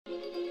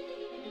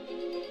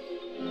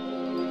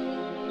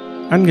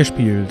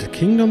Angespielt.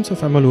 Kingdoms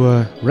of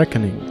Amalur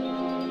Reckoning.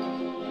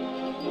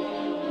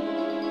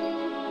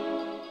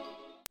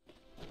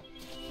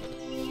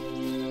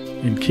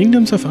 In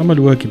Kingdoms of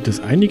Amalur gibt es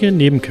einige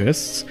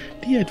Nebenquests,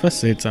 die etwas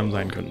seltsam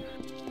sein können.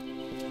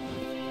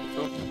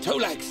 Two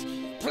legs,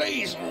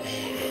 please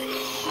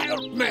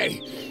help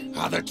me.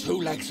 Other two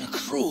legs are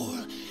cruel.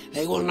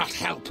 They will not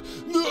help.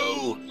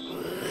 No,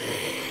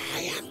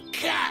 I am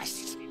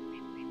cursed.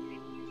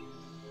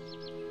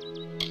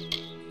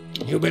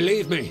 You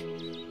believe me?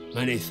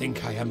 Many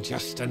think I am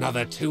just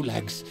another two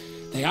legs.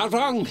 They are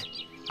wrong.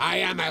 I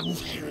am a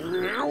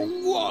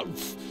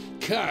wolf,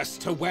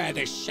 cursed to wear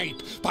this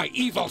shape by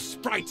evil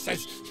sprites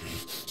as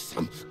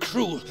some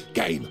cruel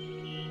game.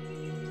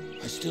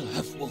 I still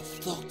have wolf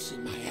thoughts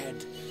in my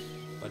head,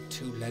 but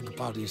two-leg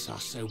bodies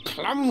are so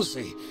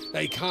clumsy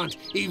they can't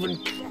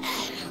even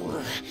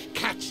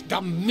catch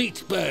dumb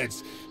meat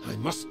birds. I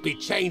must be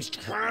changed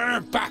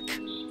back.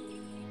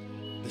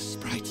 The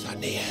sprites are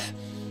near.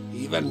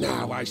 Even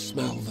now I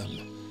smell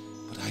them.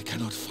 But I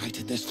cannot fight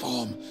in this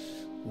form.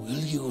 Will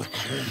you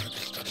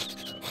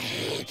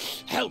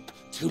help,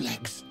 Two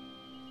Legs?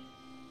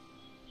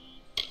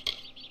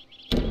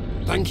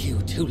 Thank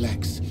you, Two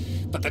Legs.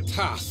 But the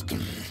task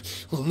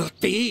will not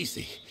be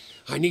easy.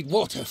 I need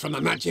water from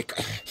a magic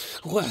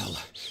well,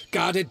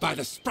 guarded by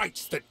the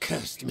sprites that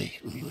cursed me.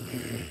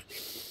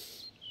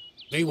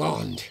 Be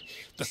warned,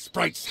 the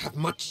sprites have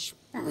much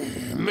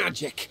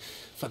magic,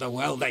 for the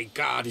well they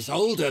guard is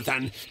older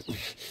than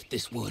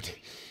this wood.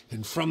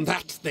 And from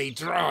that they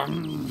draw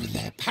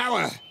their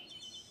power.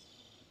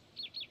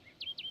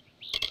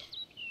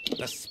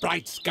 The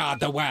sprites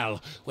guard the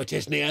well, which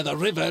is near the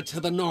river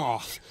to the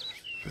north.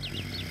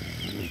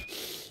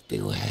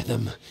 Beware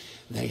them.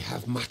 They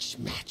have much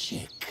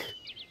magic.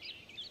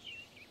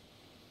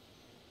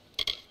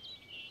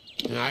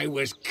 I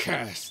was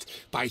cursed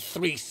by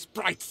 3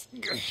 sprites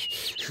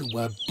who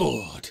were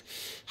bored.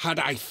 Had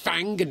I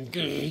fang and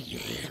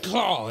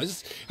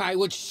claws, I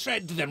would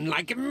shred them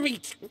like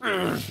meat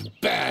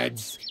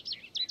birds.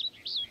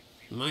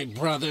 My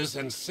brothers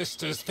and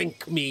sisters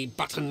think me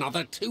but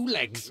another Two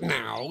Legs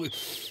now,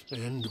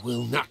 and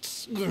will not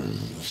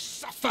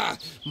suffer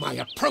my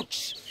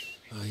approach.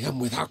 I am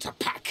without a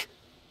pack.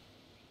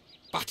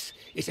 But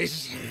it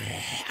is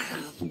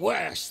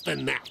worse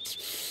than that.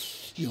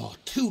 Your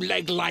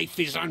two-leg life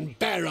is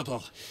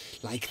unbearable,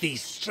 like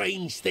these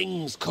strange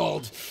things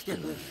called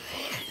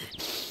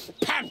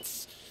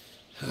pants.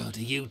 How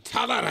do you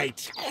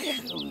tolerate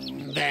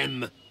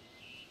them?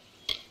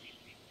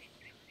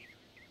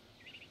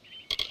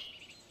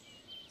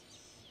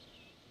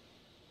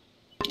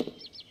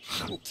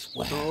 Hunt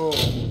well.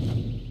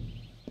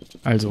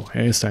 Also,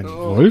 er ist ein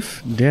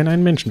Wolf, der in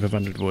einen Menschen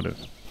verwandelt wurde.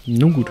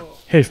 Nun gut,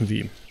 helfen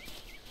wir ihm.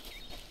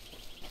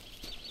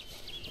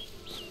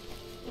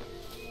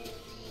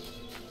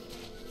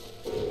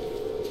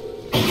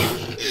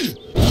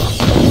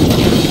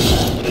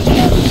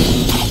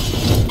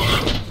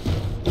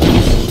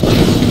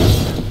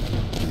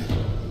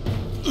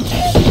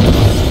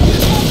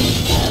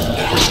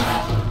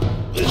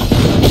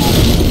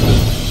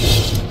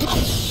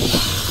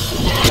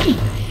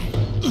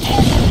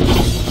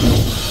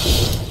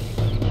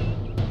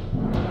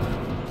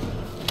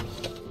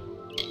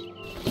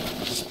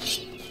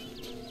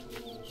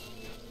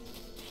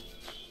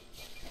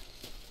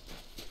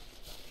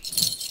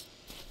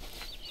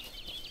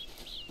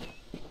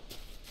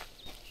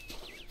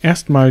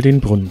 Erstmal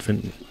den Brunnen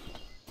finden.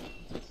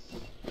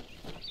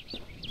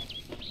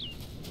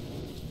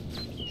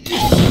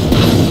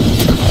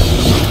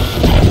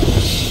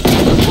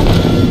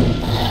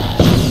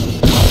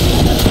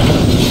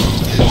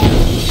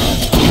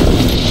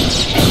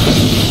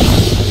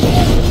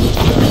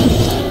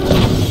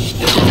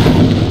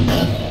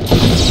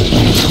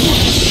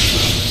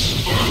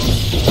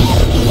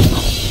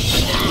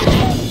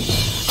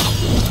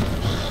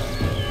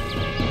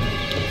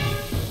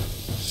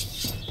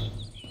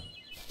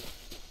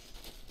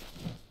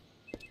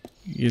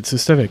 Jetzt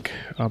ist er weg,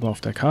 aber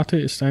auf der Karte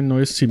ist ein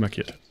neues Ziel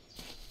markiert.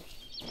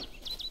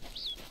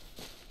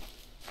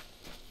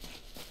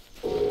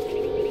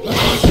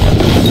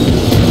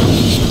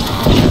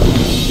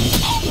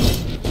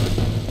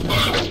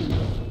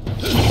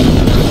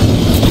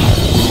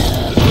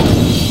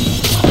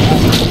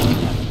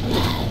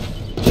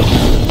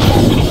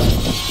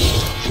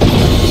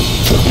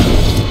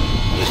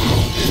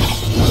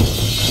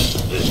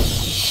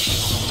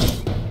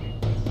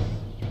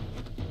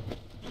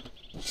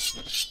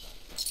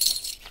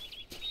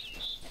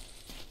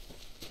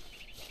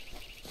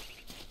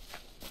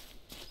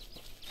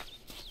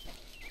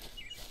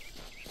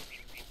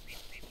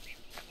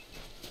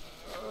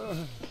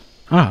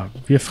 Ah,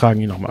 wir fragen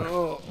ihn nochmal.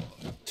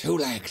 Two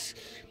Legs,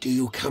 do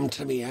you come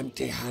to me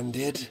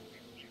empty-handed?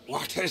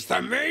 What is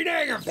the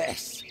meaning of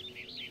this?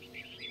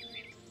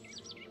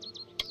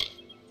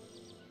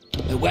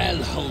 The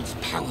well holds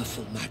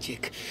powerful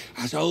magic,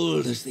 as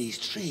old as these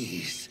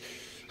trees.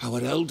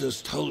 Our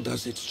elders told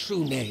us its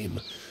true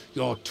name.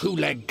 Your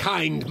two-leg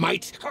kind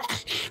might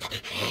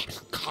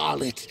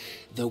call it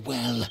the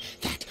well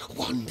that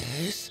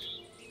wanders.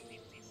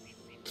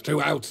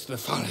 Throughout the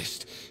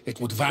forest, it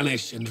would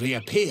vanish and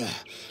reappear,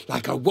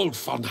 like a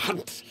wolf on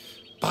hunt.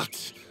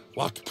 But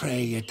what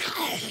prey it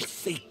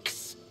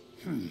seeks.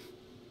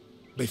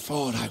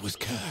 Before I was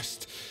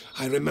cursed,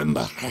 I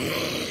remember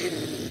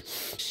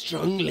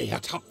strongly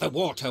atop the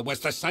water was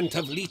the scent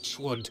of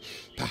leechwood.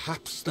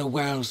 Perhaps the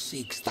well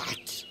seeks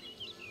that.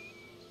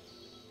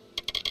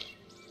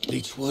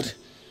 Leechwood?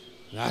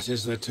 That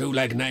is the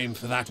two-leg name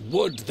for that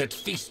wood that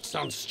feasts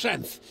on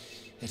strength.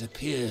 It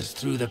appears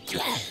through the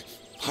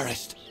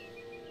forest.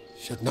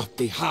 Should not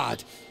be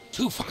hard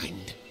to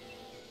find.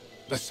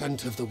 The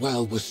scent of the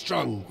well was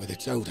strong with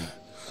its odor.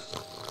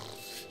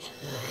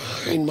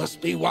 It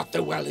must be what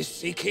the well is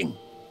seeking.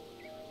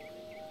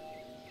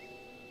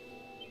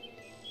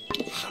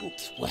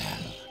 Hunt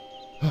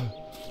well.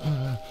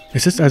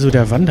 Es ist also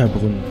der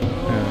Wanderbrunnen,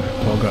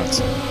 Herr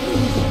Borgarts.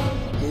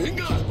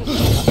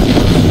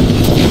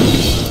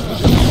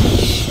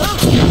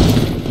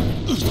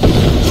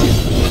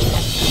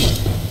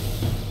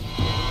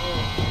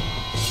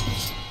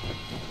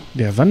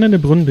 Der wandernde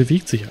Brunnen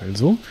bewegt sich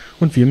also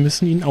und wir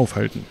müssen ihn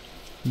aufhalten.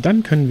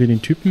 Dann können wir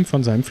den Typen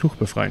von seinem Fluch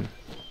befreien.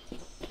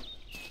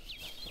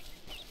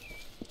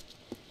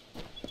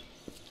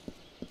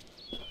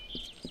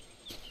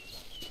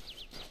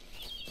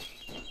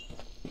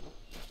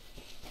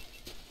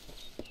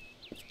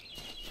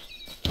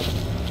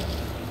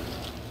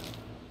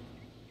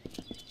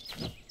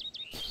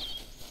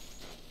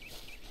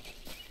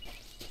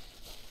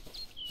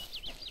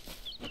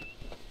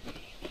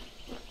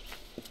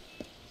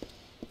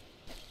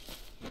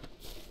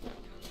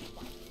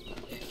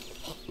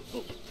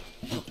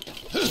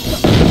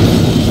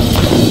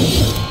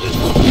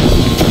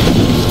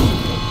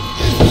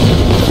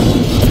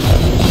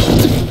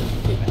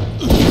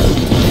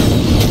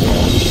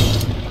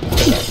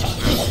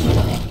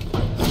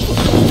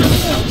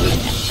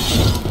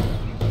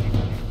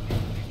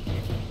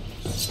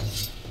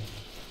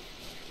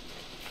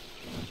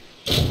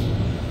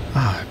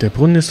 Der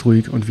Brunnen ist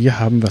ruhig und wir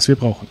haben, was wir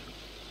brauchen.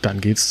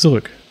 Dann geht's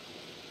zurück.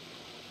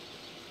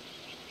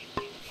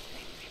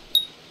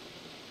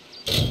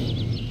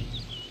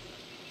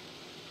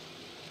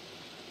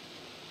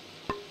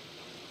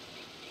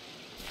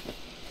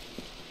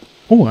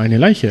 Oh, eine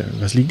Leiche.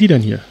 Was liegt die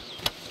denn hier?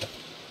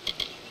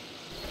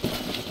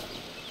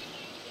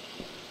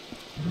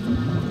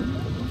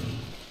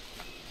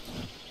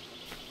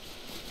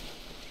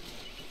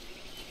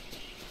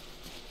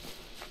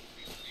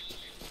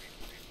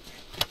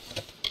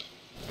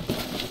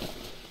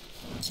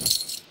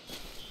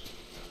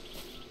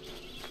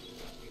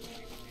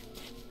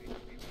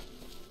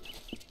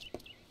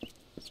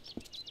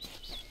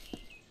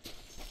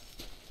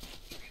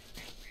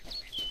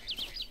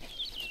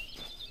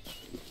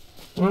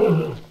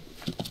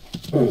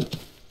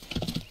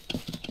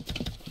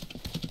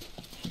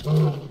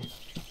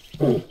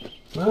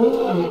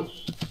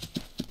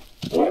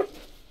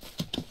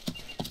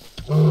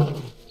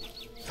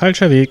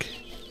 Falscher Weg.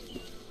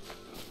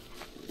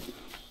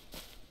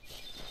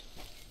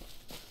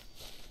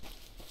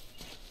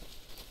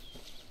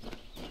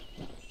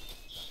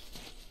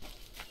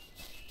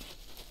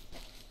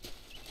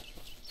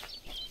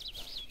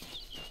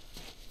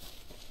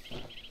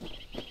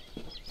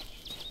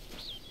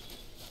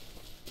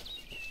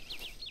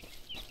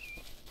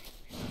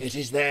 It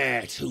is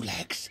there, Two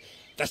Legs.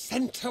 The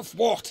scent of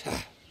water.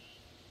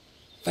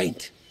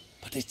 Faint,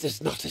 but it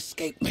does not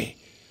escape me.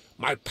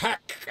 My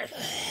pack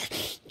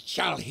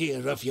shall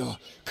hear of your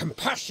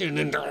compassion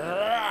and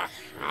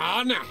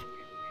honor.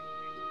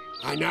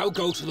 I now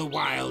go to the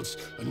wilds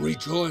and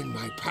rejoin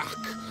my pack.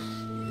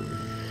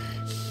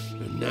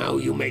 And now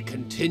you may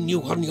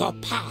continue on your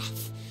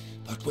path,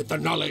 but with the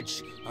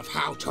knowledge of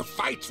how to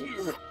fight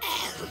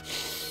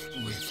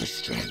with the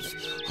strength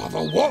of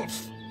a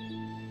wolf.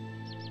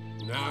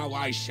 Now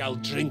I shall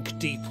drink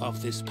deep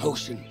of this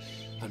potion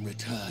and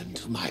return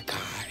to my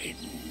kind.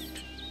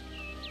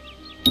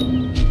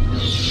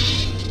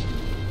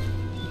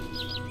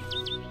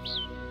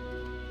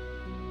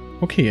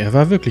 Okay, er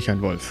war wirklich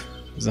ein Wolf.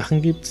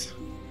 Sachen gibt's.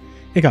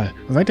 Egal,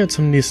 weiter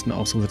zum nächsten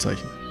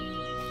Ausrufezeichen.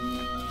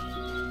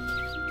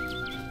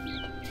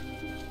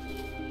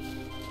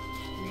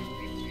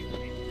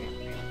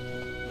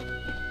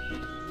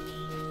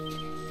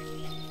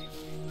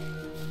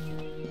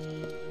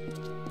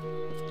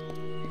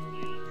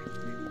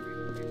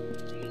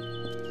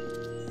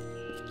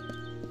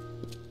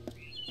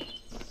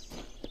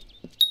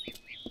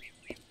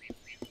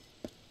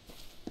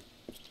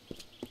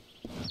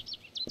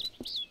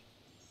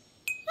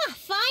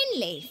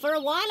 For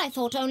a while I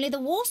thought only the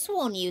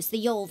Warsworn used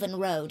the Yolven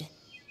Road.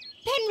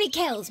 Henry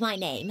Kell's my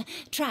name,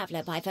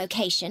 traveller by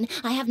vocation.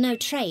 I have no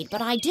trade,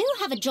 but I do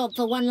have a job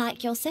for one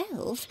like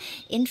yourself.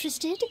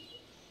 Interested?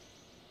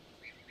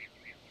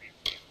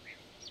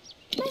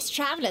 Most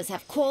travellers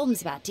have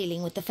qualms about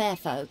dealing with the fair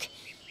folk.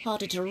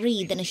 Harder to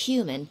read than a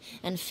human,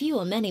 and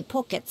fewer many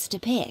pockets to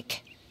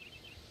pick.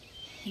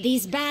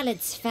 These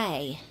ballads,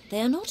 Fae, they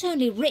are not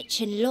only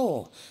rich in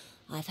lore.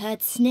 I've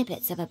heard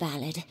snippets of a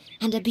ballad,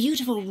 and a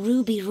beautiful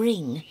ruby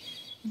ring,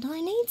 and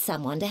I need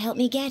someone to help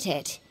me get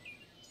it.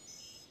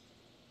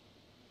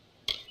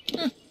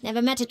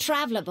 Never met a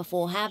traveller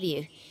before, have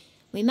you?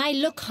 We may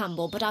look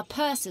humble, but our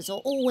purses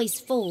are always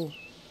full.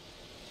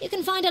 You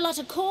can find a lot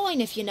of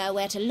coin if you know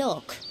where to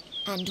look.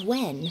 And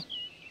when.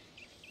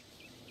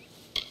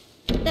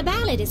 The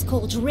ballad is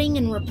called Ring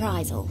and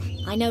Reprisal.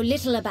 I know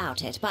little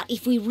about it, but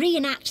if we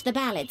reenact the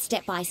ballad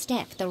step by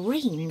step, the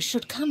ring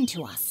should come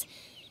to us.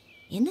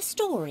 In the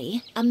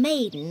story, a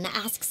maiden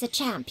asks a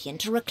champion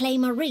to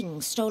reclaim a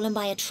ring stolen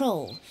by a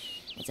troll.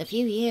 It's a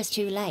few years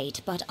too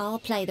late, but I'll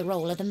play the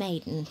role of the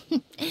maiden.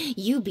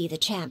 You be the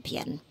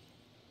champion.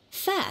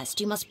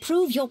 First, you must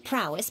prove your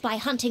prowess by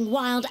hunting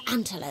wild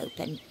antelope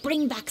and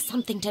bring back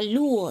something to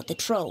lure the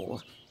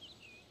troll.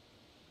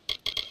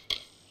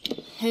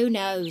 Who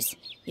knows?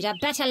 You'd have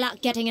better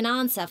luck getting an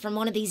answer from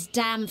one of these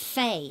damn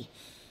fae.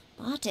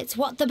 But it's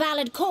what the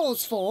ballad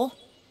calls for.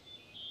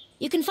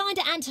 You can find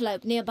an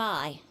antelope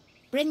nearby.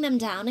 Bring them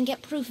down and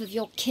get proof of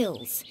your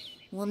kills.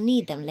 We'll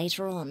need them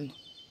later on.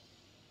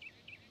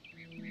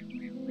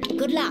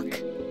 Good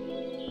luck.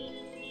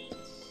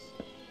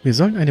 Wir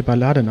sollen eine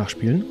Ballade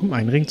nachspielen, um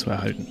einen Ring zu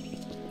erhalten.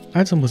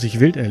 Also muss ich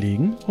wild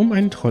erlegen, um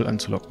einen Troll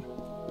anzulocken.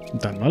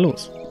 Dann mal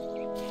los.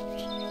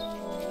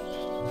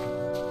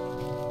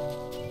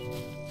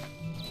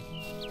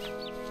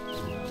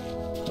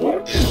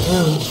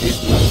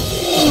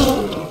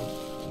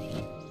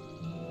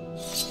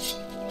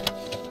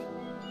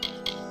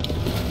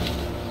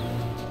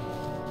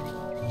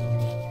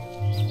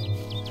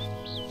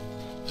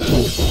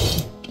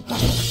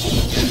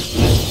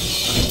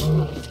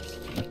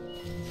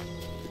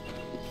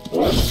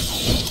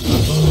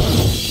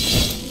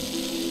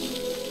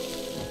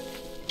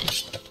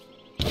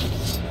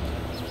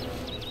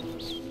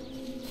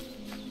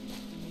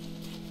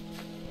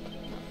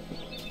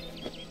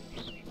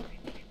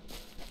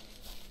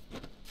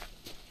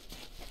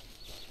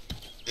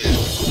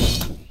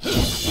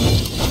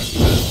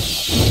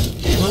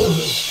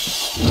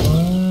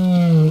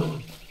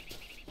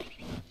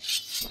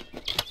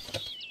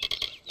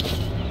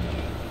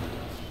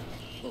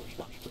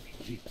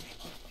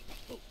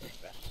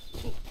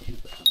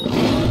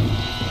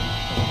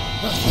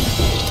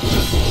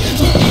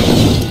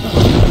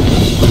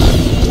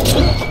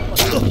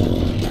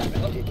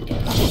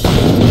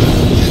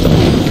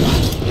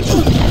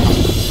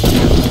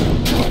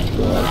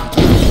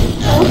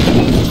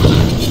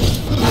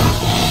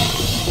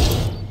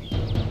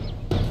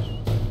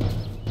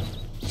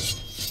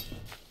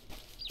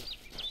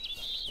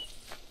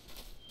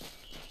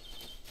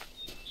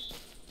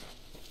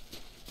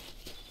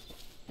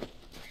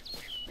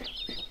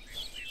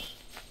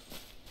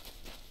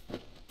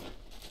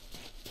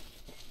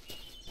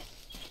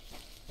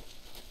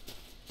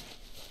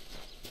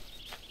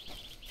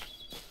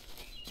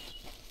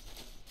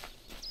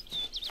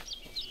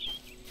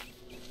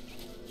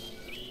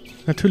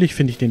 Natürlich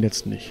finde ich den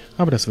letzten nicht,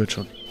 aber das wird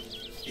schon.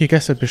 Hier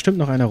geistert bestimmt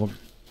noch einer rum.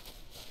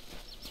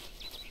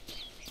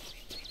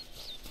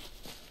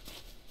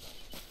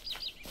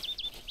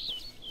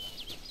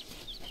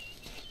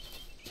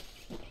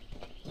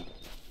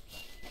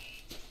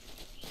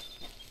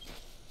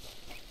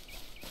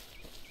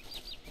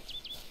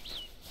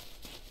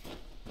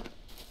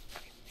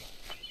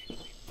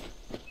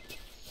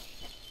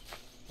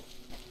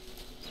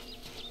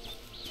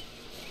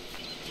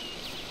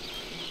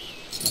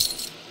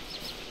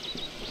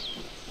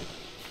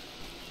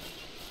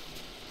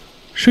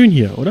 Schön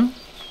hier, oder?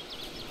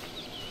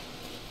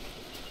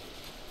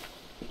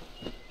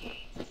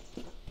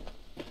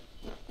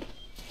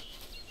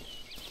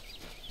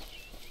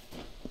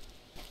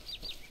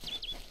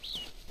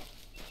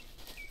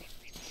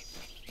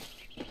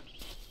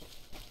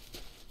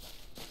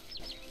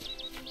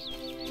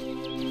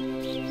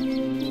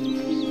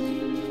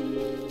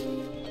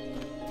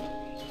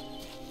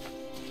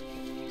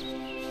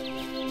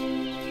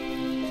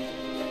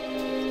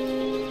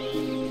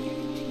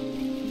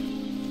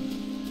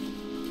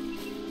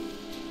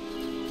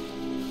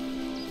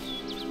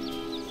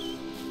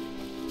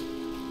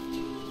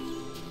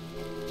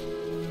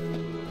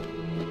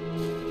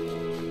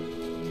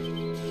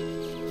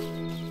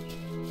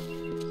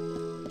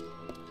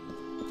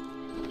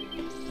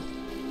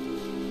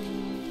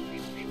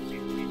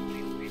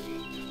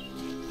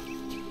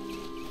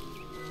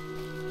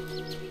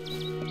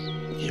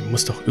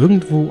 Muss doch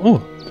irgendwo...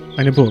 Oh,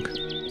 eine Burg.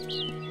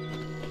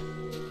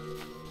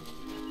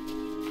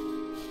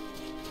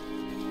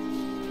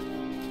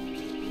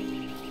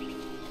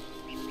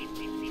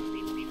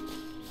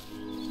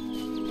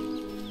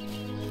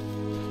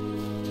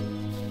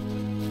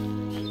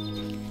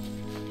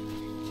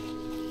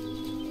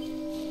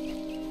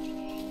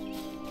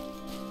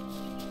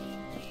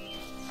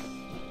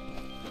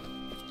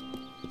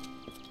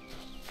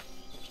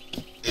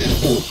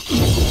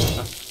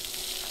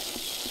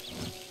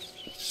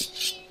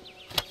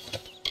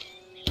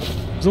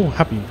 So,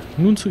 hab ihn.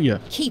 Nun zu ihr.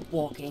 Keep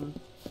walking.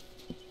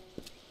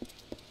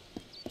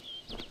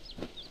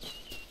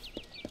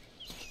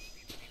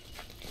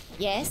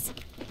 Yes?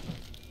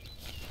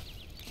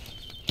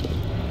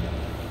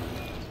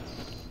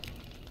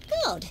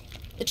 Good.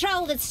 The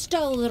troll that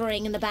stole the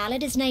ring in the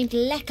ballad is named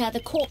Lecker the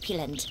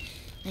Corpulent.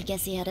 I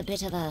guess he had a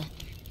bit of a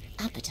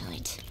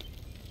appetite.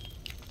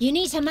 You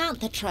need to mount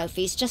the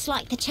trophies just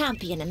like the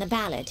champion in the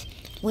ballad.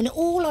 When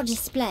all are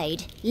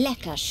displayed,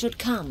 Lecker should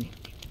come.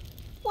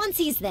 Once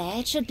he's there,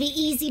 it should be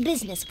easy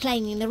business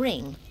claiming the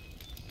ring.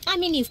 I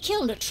mean, you've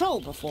killed a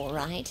troll before,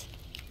 right?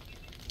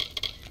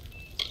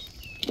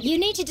 You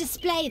need to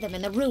display them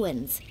in the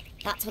ruins.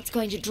 That's what's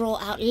going to draw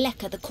out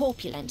Lecker the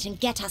Corpulent and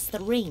get us the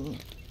ring.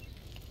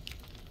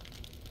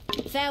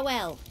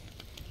 Farewell.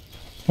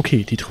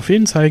 Okay, die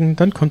Trophäen zeigen,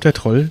 dann kommt der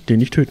Troll,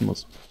 den ich töten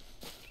muss.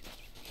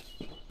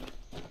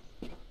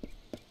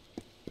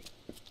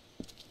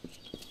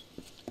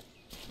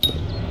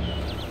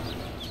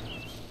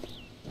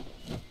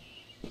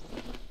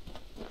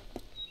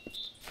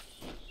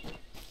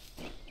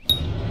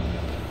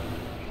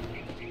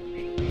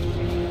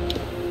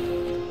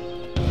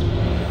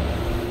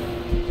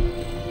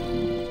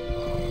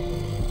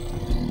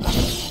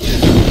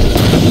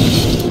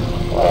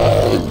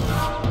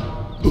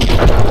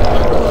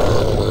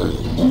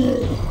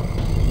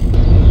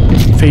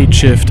 Fate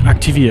Shift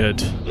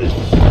aktiviert.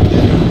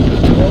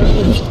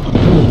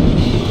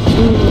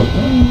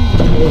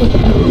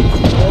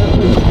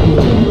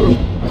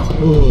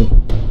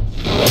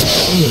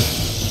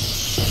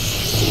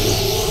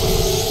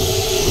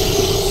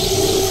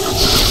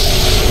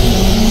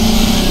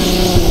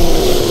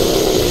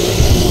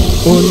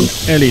 Und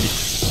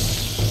erledigt.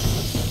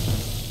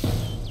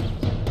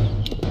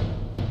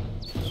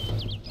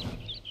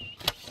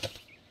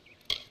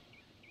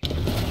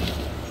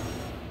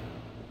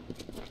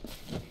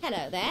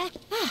 Hello there.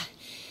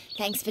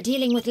 Thanks for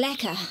dealing with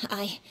Lecker.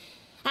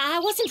 I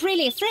wasn't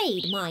really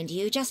afraid, mind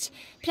you, just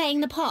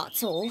playing the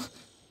part's all.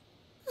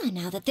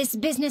 Now that this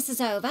business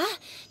is over,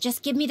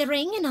 just give me the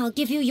ring and I'll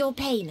give you your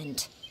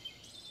payment.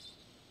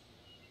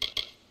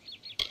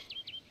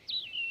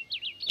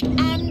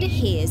 And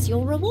here's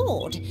your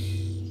reward.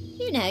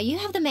 You know, you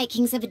have the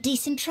makings of a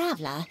decent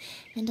traveller,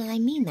 and I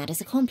mean that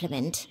as a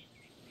compliment.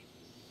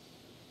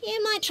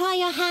 You might try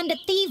your hand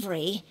at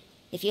thievery.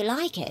 If you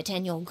like it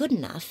and you're good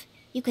enough,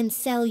 you can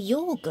sell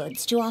your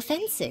goods to our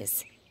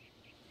fences.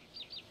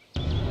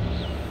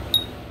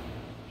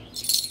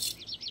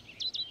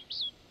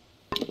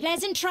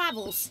 Pleasant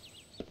travels.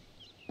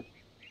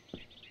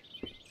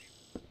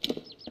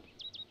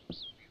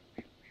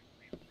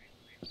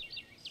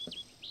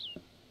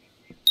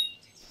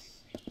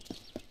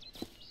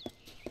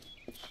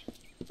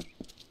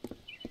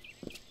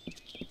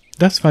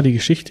 Das war die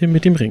Geschichte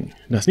mit dem Ring.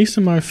 Das nächste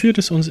Mal führt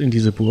es uns in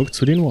diese Burg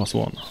zu den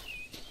Warsworn.